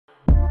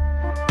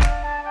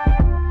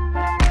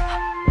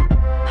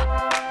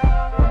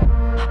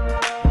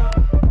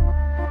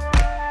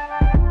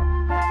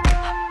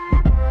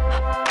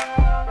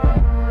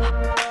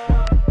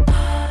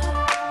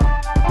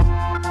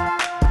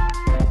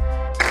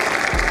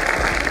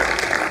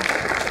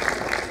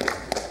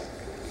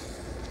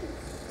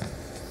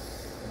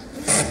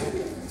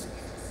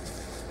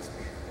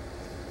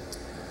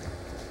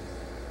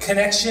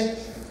connection,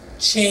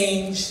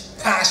 change,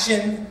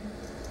 passion.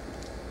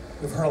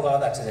 We've heard a lot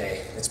of that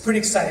today. It's pretty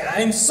exciting.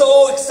 I'm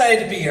so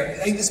excited to be here.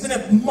 It's been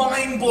a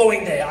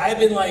mind-blowing day. I've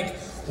been like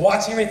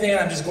watching everything and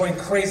I'm just going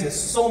crazy. There's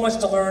so much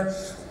to learn.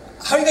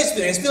 How are you guys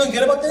feeling? You guys feeling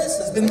good about this?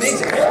 It's been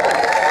amazing, right?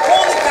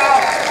 Holy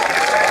cow!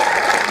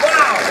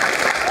 Wow!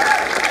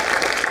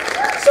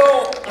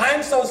 So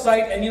I'm so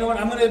psyched, and you know what?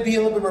 I'm going to be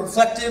a little bit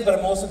reflective, but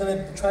I'm also going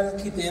to try to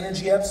keep the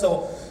energy up.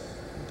 So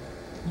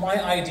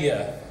my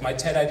idea, my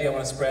TED idea I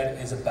want to spread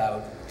is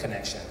about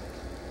connection.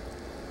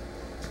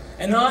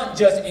 And not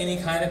just any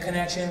kind of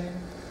connection,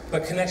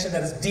 but connection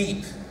that is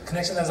deep,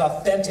 connection that is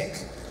authentic,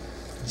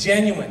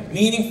 genuine,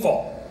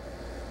 meaningful,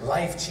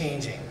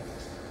 life-changing.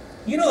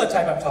 You know the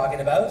type I'm talking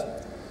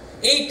about.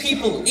 Eight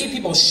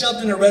people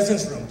shoved in a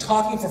residence room,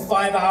 talking for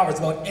 5 hours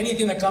about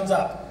anything that comes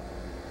up.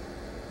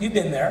 You've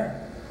been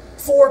there.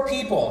 4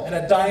 people in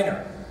a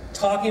diner,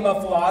 talking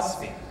about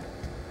philosophy,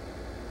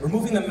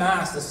 removing the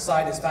mask that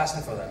society is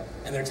fashioning for them,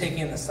 and they're taking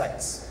in the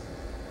sights.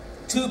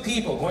 2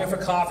 people going for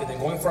coffee, then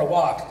going for a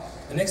walk.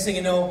 The next thing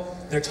you know,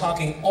 they're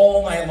talking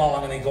all night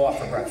long and they go out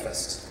for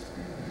breakfast.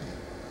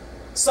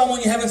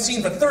 Someone you haven't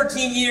seen for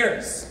 13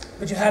 years,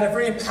 but you had a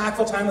very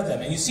impactful time with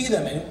them, and you see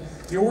them, and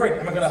you're worried,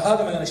 am I going to hug,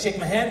 am I going to shake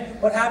my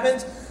hand? What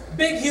happens?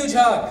 Big, huge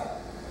hug.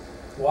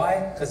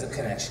 Why? Because of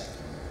connection.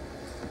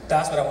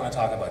 That's what I want to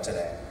talk about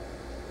today.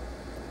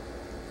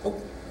 Oh,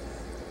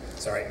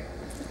 sorry.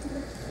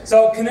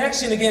 So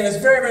connection, again, is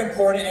very, very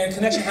important, and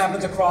connection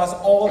happens across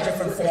all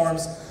different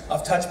forms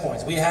of touch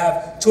points. We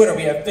have Twitter,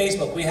 we have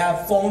Facebook, we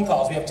have phone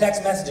calls, we have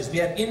text messages, we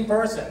have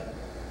in-person.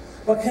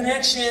 But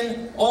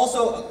connection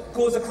also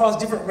goes across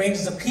different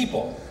ranges of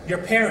people. Your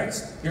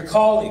parents, your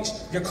colleagues,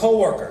 your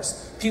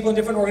co-workers, people in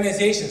different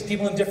organizations,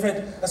 people in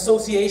different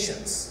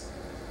associations.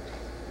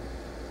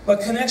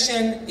 But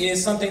connection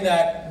is something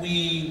that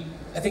we,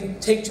 I think,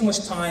 take too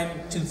much time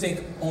to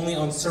think only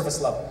on surface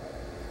level.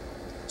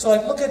 So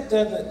like, look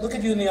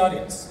at you in the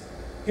audience.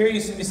 Here you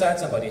sit beside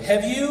somebody.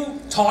 Have you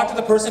talked to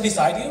the person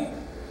beside you?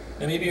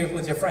 And maybe you're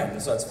with your friend,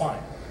 so that's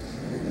fine.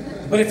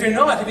 But if you're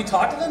not, have you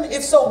talked to them?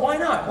 If so, why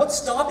not? What's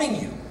stopping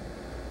you?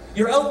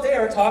 You're out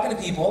there talking to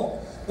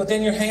people, but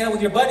then you're hanging out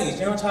with your buddies.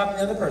 You're not talking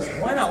to the other person.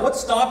 Why not? What's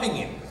stopping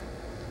you?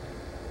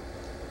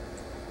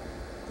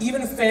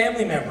 Even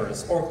family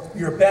members or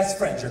your best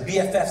friends, your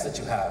BFFs that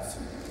you have,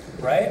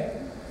 right?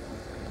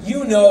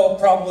 You know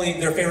probably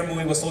their favorite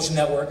movie was Social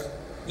Network.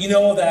 You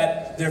know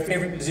that their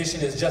favorite musician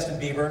is Justin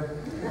Bieber.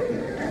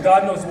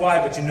 God knows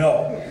why, but you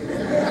know,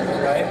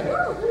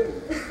 right?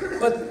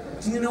 But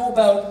do you know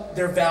about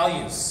their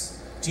values?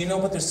 Do you know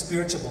about their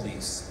spiritual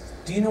beliefs?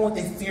 Do you know what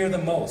they fear the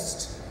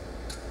most?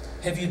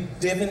 Have you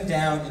dived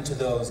down into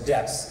those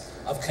depths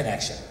of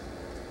connection?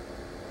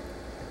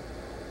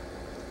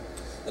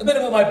 A bit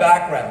about my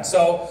background.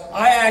 So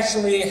I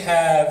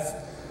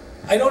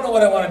don't know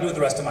what I want to do with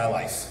the rest of my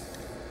life.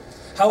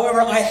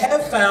 However, I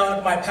have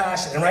found my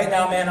passion, and right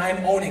now, man,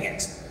 I'm owning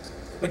it.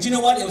 But you know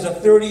what? It was a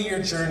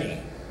 30-year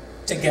journey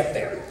to get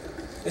there.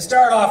 It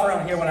started off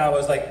around here when I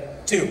was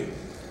like 2.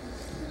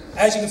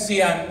 As you can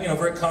see, I'm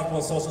very comfortable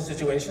in social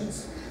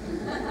situations.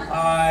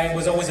 I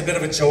was always a bit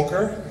of a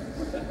joker.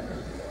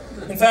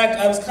 In fact,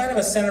 I was kind of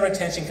a center of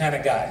attention kind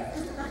of guy.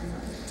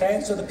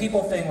 Okay, so the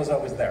people thing was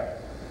always there.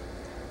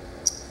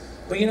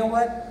 But you know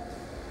what?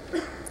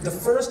 The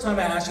first time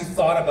I actually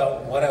thought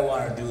about what I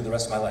wanted to do the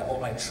rest of my life, what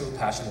my true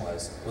passion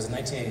was in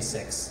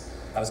 1986.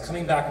 I was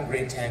coming back from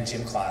grade 10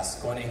 gym class,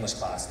 going to English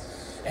class,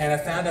 and I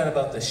found out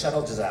about the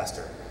shuttle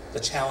disaster. The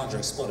Challenger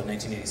exploded in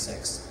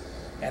 1986.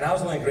 And I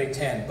was only in grade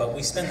 10, but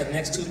we spent the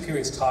next 2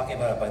 periods talking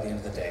about it by the end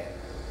of the day.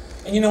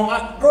 And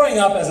growing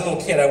up as a little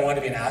kid, I wanted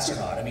to be an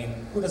astronaut. I mean,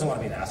 who doesn't want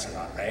to be an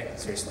astronaut, right?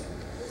 Seriously.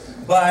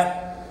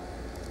 But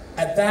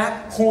at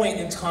that point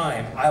in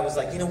time, I was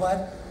like, you know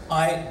what?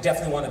 I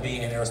definitely want to be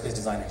an aerospace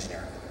design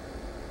engineer,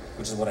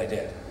 which is what I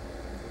did.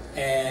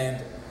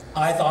 And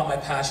I thought my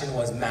passion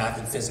was math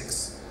and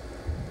physics.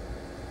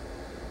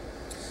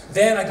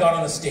 Then I got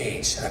on the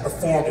stage and I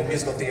performed in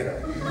musical theater.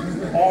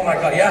 Oh my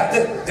God,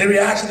 yeah, the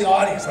reaction of the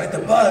audience, right? The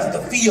buzz,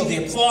 the feel,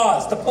 the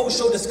applause, the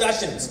post-show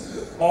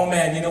discussions. Oh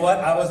man, you know what?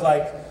 I was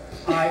like,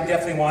 I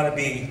definitely want to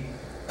be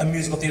a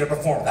musical theater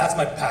performer. That's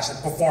my passion,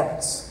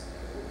 performance.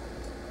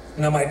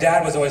 Now my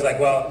dad was always like,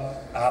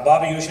 well,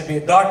 Bobby, you should be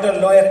a doctor,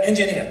 lawyer,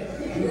 engineer.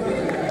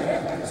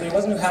 So he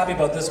wasn't happy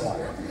about this one.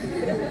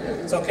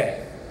 It's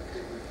okay.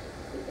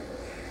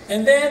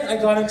 And then I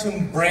got into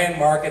brand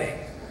marketing.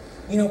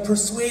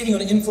 Persuading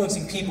and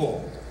influencing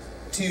people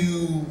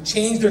to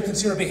change their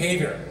consumer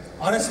behavior.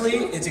 Honestly,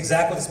 it's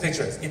exactly what this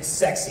picture is. It's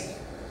sexy.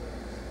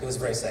 It was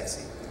very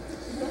sexy.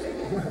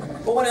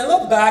 But when I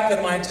look back at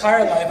my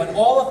entire life and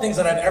all the things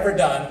that I've ever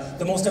done,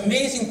 the most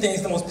amazing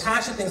things, the most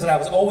passionate things that I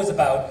was always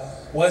about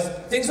was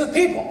things with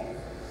people.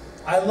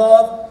 I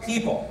love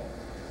people.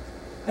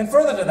 And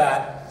further to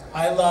that,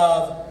 I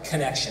love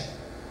connection.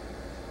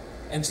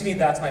 And to me,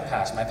 that's my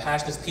passion. My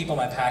passion is people,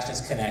 my passion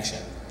is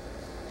connection.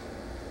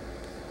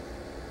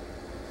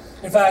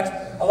 In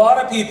fact, a lot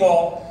of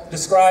people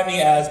describe me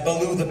as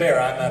Baloo the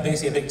bear. I'm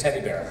basically a big teddy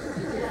bear,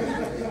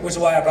 which is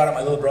why I brought up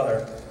my little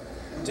brother.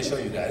 to show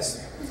you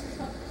guys.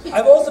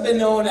 I've also been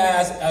known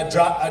as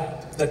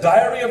the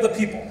diary of the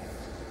people.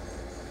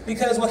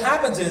 Because what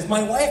happens is,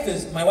 my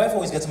wife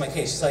always gets on my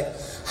case. She's like,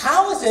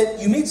 how is it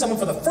you meet someone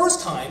for the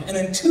first time and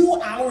then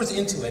 2 hours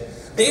into it,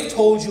 they've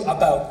told you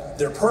about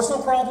their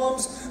personal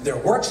problems, their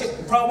work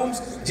problems,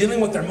 dealing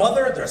with their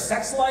mother, their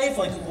sex life?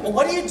 Like,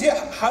 what do you do?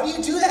 How do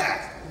you do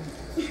that?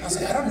 I was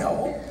like, I don't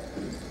know.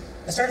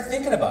 I started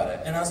thinking about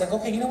it, and I was like,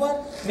 okay, you know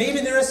what? Maybe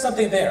there is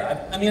something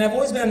there. I mean, I've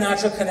always been a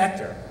natural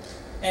connector.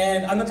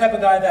 And I'm the type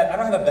of guy that I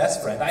don't have a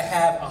best friend. I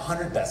have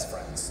 100 best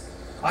friends.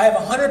 I have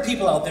 100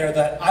 people out there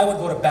that I would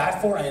go to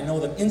bat for, and I know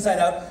them inside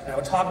out, and I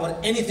would talk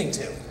about anything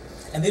to.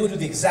 And they would do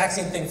the exact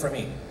same thing for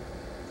me.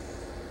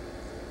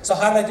 So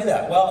how did I do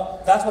that?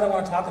 Well, that's what I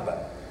want to talk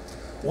about.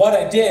 What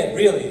I did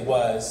really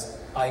was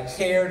I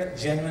cared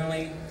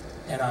genuinely,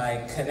 and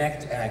I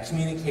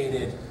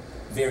communicated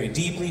very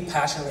deeply,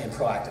 passionately, and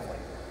proactively.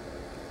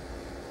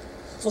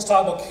 So let's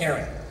talk about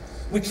caring.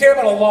 We care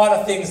about a lot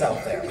of things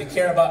out there. We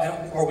care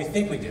about, or we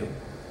think we do.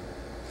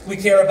 We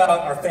care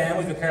about our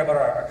families, we care about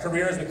our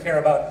careers, we care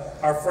about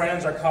our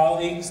friends, our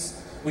colleagues.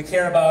 We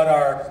care about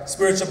our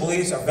spiritual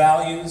beliefs, our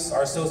values,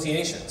 our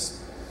associations.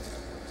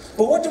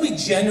 But what do we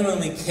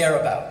genuinely care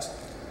about?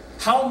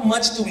 How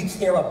much do we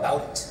care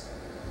about it?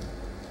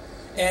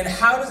 And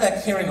how does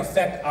that caring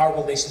affect our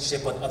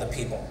relationship with other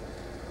people?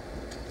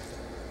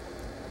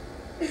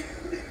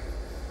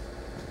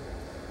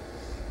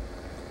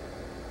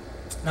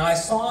 Now, I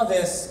saw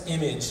this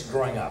image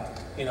growing up.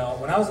 You know,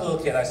 when I was a little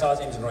kid, I saw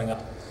this image growing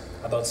up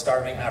about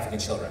starving African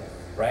children,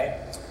 right?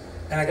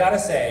 And I gotta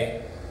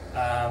say,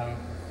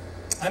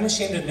 I'm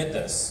ashamed to admit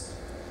this.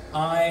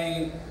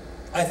 I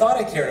thought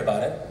I cared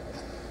about it,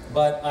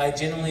 but I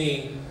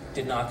genuinely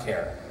did not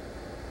care.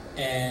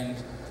 And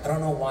I don't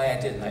know why I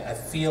didn't. I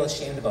feel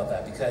ashamed about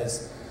that,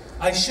 because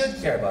I should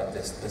care about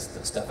this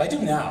stuff. I do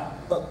now,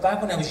 but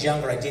back when I was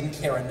younger, I didn't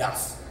care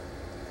enough.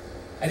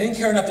 I didn't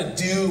care enough to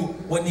do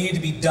what needed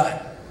to be done.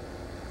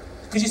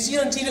 Because you see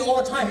it on TV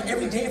all the time,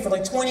 every day for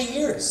like 20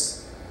 years.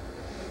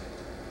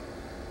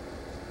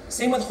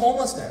 Same with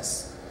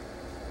homelessness.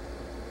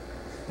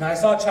 Now, I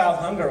saw child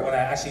hunger when I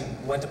actually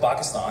went to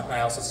Pakistan, and I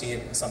also see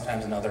it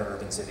sometimes in other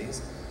urban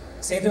cities.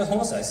 Same thing with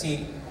homelessness. I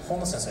see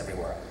homelessness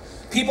everywhere.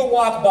 People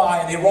walk by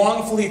and they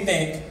wrongfully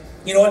think,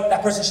 you know what,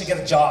 that person should get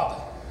a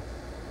job.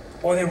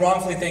 Or they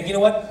wrongfully think, you know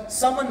what,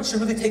 someone should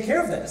really take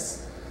care of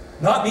this.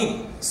 Not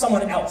me,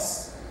 someone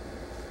else.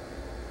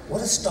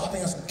 What is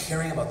stopping us from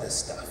caring about this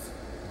stuff?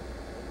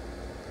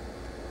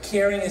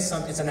 Caring is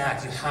it's an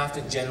act. You have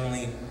to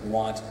genuinely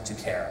want to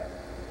care.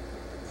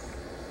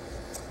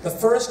 The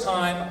first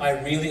time I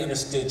really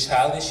understood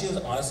child issues,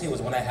 honestly,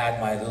 was when I had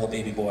my little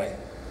baby boy,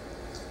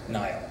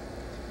 Niall.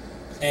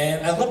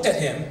 And I looked at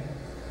him,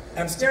 and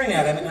I'm staring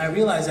at him, and I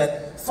realized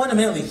that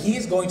fundamentally he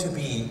is going to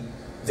be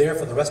there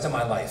for the rest of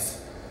my life.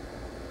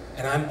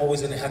 And I'm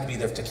always going to have to be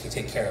there to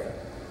take care of him.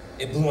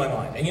 It blew my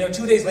mind. And you know,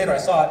 2 days later I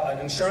saw an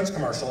insurance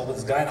commercial with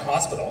this guy in a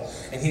hospital,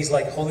 and he's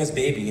like holding his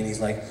baby, and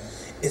he's like,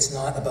 it's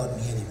not about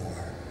me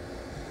anymore.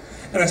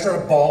 And I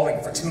started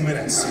bawling for 2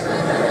 minutes.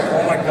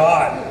 Oh my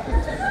God.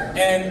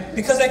 And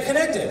because I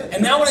connected.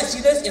 And now when I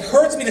see this, it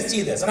hurts me to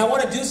see this, and I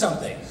want to do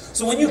something.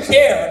 So when you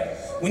care,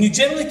 when you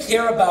genuinely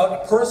care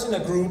about a person,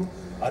 a group,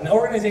 an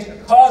organization,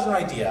 a cause, or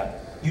idea,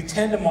 you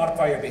tend to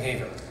modify your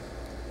behavior.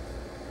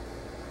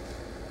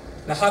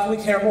 Now, how can we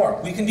care more?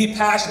 We can be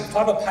passionate. We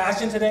talked about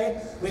passion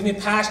today. We can be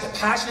passionate.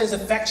 Passion is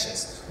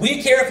infectious.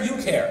 We care if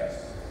you care.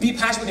 Be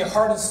passionate with your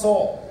heart and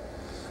soul.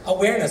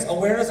 Awareness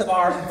of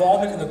our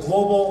involvement in the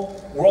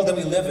global world that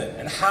we live in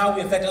and how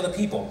we affect other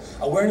people.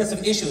 Awareness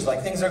of issues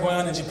like things that are going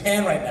on in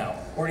Japan right now,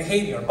 or in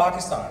Haiti, or in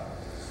Pakistan.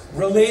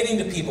 Relating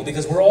to people,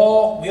 because we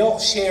all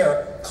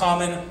share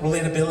common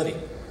relatability.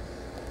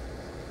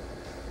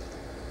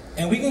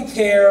 And we can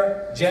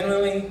care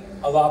genuinely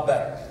a lot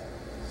better.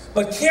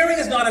 But caring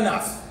is not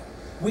enough.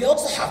 We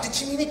also have to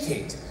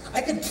communicate.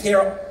 I could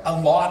care a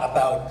lot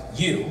about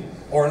you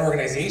or an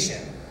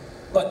organization,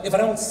 but if I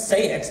don't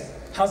say it,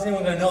 how's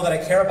anyone going to know that I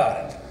care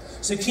about it?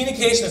 So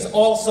communication is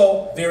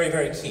also very,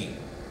 very key.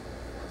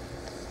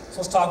 So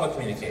let's talk about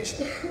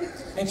communication.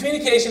 In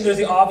communication, there's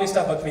the obvious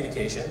stuff about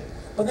communication,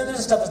 but then there's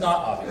the stuff that's not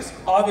obvious.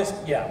 Obvious,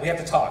 yeah, we have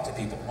to talk to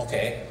people.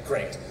 Okay,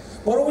 great.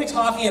 What are we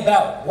talking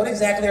about? What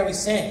exactly are we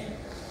saying?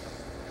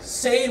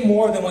 Say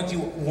more than what you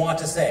want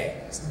to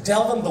say.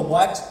 Tell them the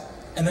what,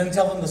 and then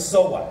tell them the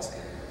so what.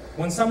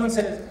 When someone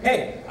says,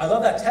 hey, I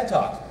love that TED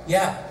Talk.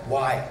 Yeah,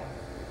 why?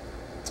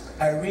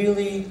 I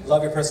really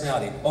love your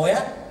personality. Oh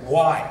yeah?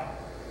 Why?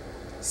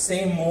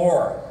 Say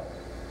more.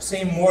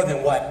 Say more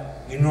than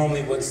what you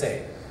normally would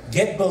say.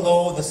 Get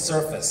below the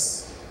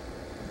surface.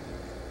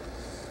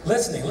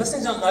 Listening.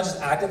 Listening is not just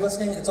active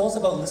listening, it's also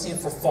about listening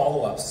for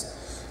follow-ups.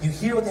 You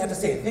hear what they have to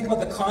say. Think about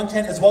the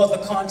content as well as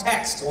the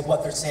context of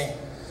what they're saying.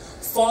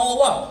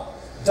 Follow up.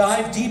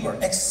 Dive deeper.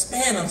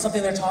 Expand on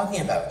something they're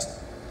talking about.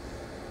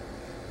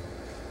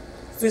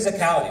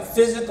 Physicality.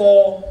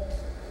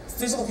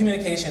 Physical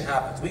communication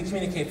happens. We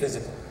communicate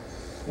physically.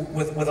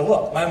 With a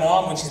look. My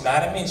mom, when she's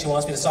mad at me and she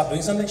wants me to stop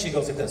doing something, she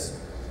goes like this.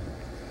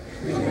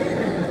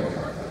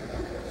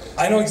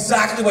 I know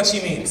exactly what she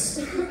means.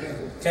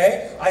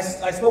 Okay? I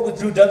spoke with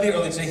Drew Dudley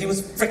earlier today. He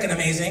was freaking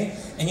amazing.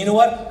 And you know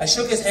what? I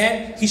shook his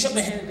hand. He shook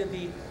my hand and did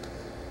the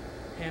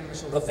hand on the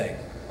shoulder thing.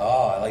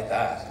 Oh, I like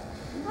that.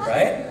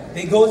 Right?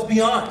 He goes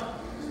beyond.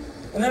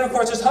 And then, of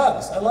course, there's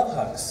hugs. I love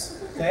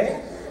hugs.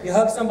 Okay? You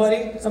hug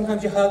somebody.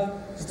 Sometimes you hug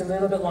just a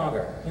little bit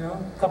longer. You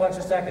know? A couple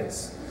extra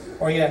seconds.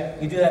 Or you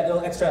do that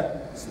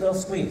little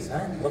squeeze.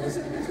 Huh?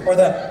 Or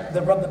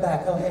the rub the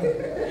back. Oh, hey.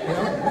 You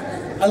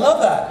know? I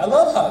love that. I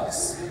love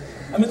hugs.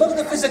 I mean, look at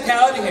the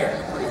physicality here.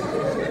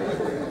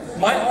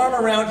 My arm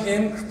around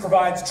him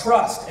provides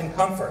trust and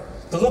comfort.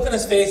 The look on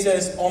his face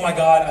is, oh my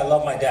God, I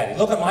love my daddy. The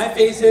look on my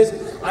face is,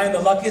 I am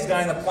the luckiest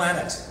guy on the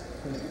planet.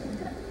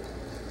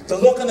 The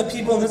look on the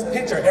people in this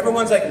picture,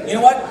 everyone's like, you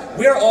know what?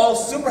 We're all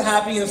super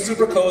happy and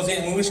super cozy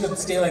and we wish we could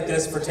stay like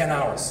this for 10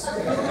 hours.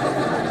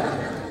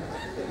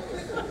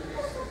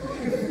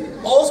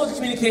 Also with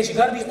communication, you've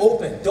got to be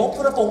open. Don't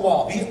put up a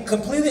wall. Be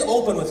completely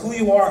open with who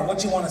you are and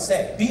what you want to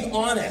say. Be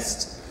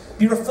honest.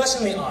 Be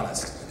refreshingly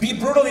honest. Be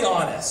brutally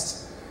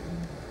honest.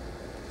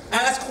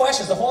 Ask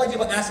questions. The whole idea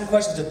about asking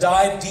questions is to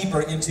dive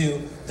deeper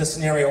into the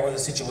scenario or the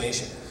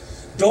situation.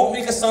 Don't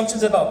make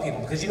assumptions about people,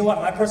 because you know what?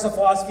 My personal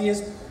philosophy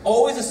is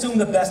always assume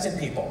the best in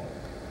people,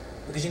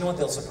 because you know what?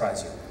 They'll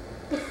surprise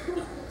you.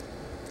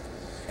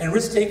 And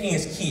risk-taking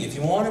is key. If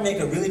you want to make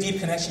a really deep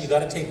connection, you got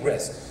to take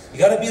risks. You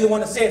got to be the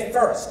one to say it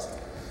first.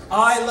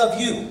 I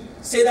love you.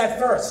 Say that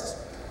first.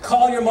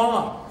 Call your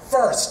mom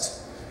first.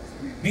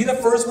 Be the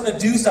first one to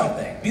do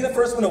something. Be the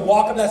first one to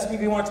walk up to that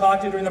speaker you want to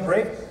talk to during the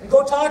break and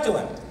go talk to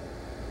him.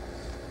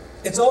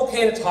 It's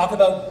okay to talk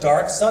about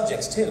dark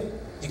subjects too.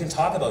 You can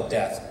talk about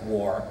death,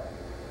 war,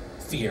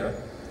 fear.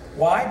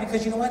 Why?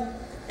 Because you know what?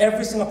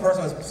 Every single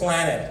person on this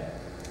planet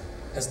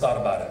has thought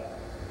about it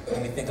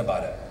when we think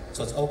about it.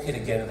 So it's okay to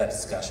get into that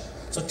discussion.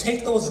 So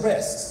take those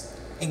risks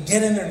and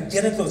get in there and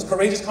get into those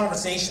courageous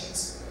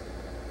conversations.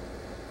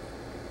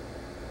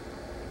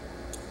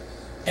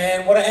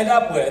 And what I end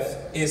up with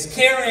is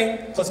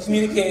caring plus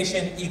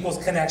communication equals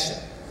connection.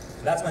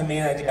 And that's my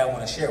main idea I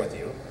want to share with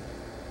you.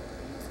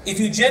 If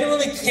you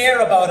genuinely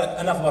care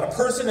enough about a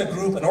person, a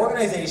group, an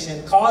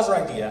organization, cause, or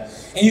idea,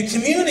 and you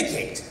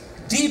communicate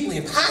deeply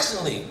and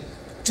passionately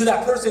to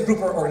that person, group,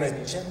 or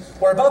organization,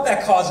 or about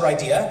that cause or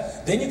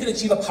idea, then you can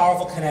achieve a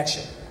powerful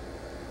connection.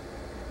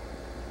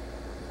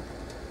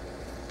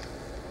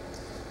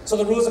 So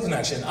the rules of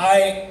connection.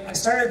 I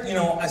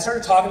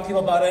started talking to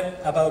people about it,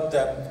 about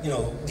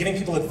giving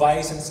people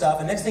advice and stuff.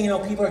 And next thing you know,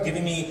 people are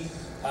giving me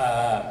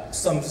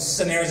some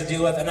scenarios to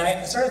deal with, and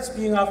I started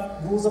spewing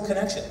off rules of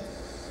connection.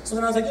 So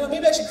then I was like,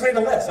 maybe I should create a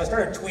list. So I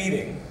started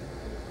tweeting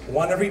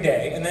one every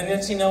day, and then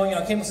next thing you know,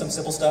 I came with some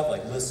simple stuff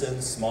like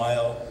listen,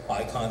 smile,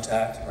 eye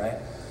contact, right?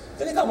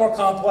 Then it got more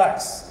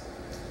complex.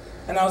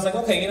 And I was like,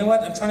 okay, you know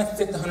what? I'm trying to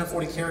fit the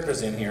 140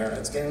 characters in here.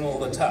 It's getting a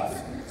little bit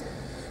tough.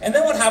 And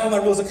then what happened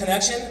with my rules of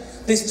connection?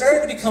 They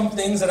started to become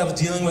things that I was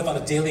dealing with on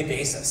a daily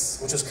basis,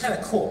 which was kind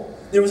of cool.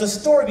 There was a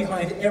story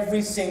behind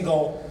every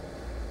single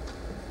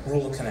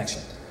rule of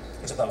connection,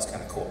 which I thought was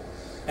kind of cool.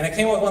 And I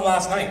came up with one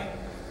last night.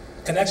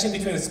 Connection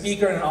between a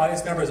speaker and an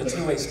audience member is a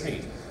two-way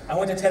street. I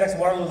went to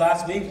TEDxUWO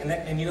last week,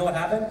 and you know what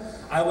happened?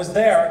 I was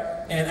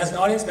there, and as an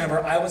audience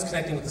member, I was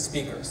connecting with the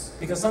speakers.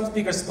 Because some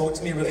speakers spoke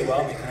to me really well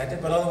and we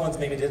connected, but other ones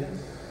maybe didn't.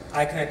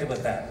 I connected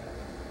with them.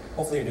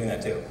 Hopefully you're doing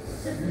that too.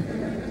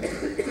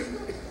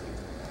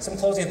 Some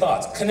closing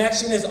thoughts.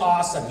 Connection is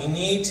awesome. You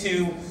need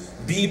to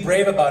be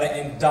brave about it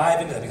and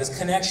dive into it, because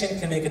connection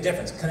can make a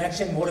difference.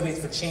 Connection motivates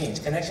for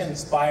change. Connection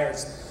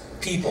inspires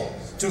people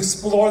to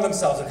explore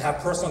themselves and have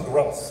personal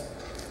growth.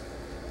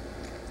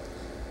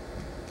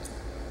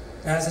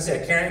 And as I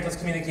said, caring plus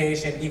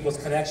communication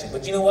equals connection.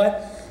 But you know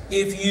what?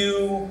 If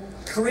you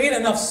create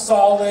enough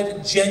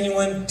solid,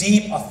 genuine,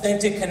 deep,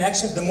 authentic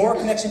connections, the more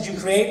connections you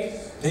create,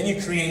 then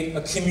you create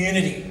a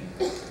community.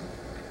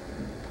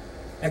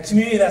 A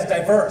community that's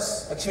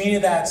diverse. A community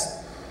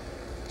that's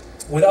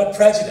without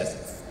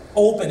prejudice,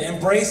 open,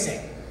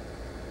 embracing,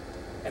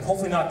 and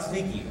hopefully not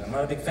cliquey. I'm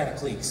not a big fan of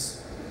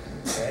cliques.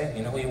 Okay?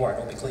 You know who you are,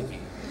 don't be cliquey.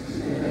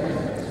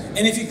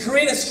 And if you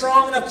create a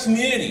strong enough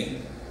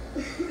community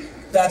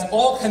that's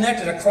all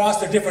connected across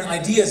their different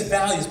ideas,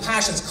 values,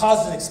 passions,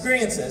 causes, and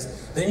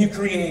experiences, then you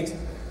create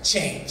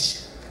change.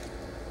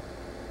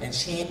 And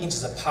change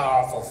is a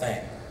powerful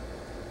thing.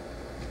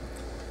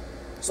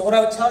 So what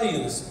I would tell you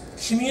is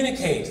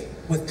communicate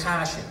with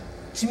passion.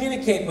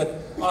 Communicate with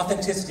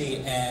authenticity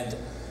and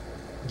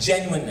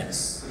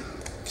genuineness.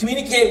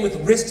 Communicate with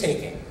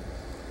risk-taking.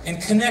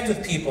 And connect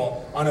with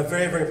people on a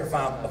very, very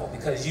profound level,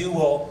 because you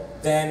will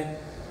then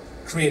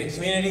create a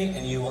community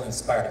and you will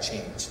inspire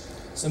change.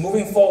 So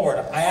moving forward,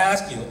 I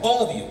ask you,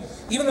 all of you,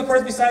 even the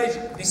person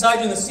beside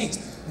you in the seats,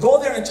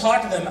 go there and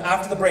talk to them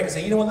after the break and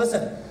say, you know what,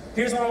 listen,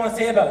 here's what I want to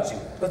say about you,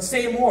 but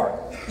say more.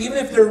 Even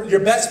if they're your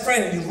best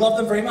friend and you love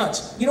them very much,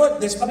 you know what,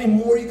 there's probably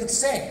more you could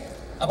say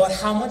about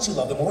how much you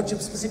love them, or what you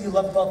specifically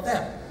love about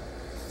them.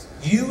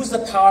 Use the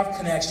power of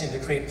connection to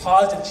create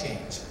positive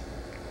change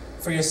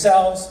for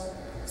yourselves,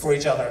 for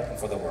each other, and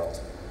for the world.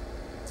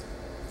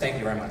 Thank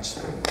you very much.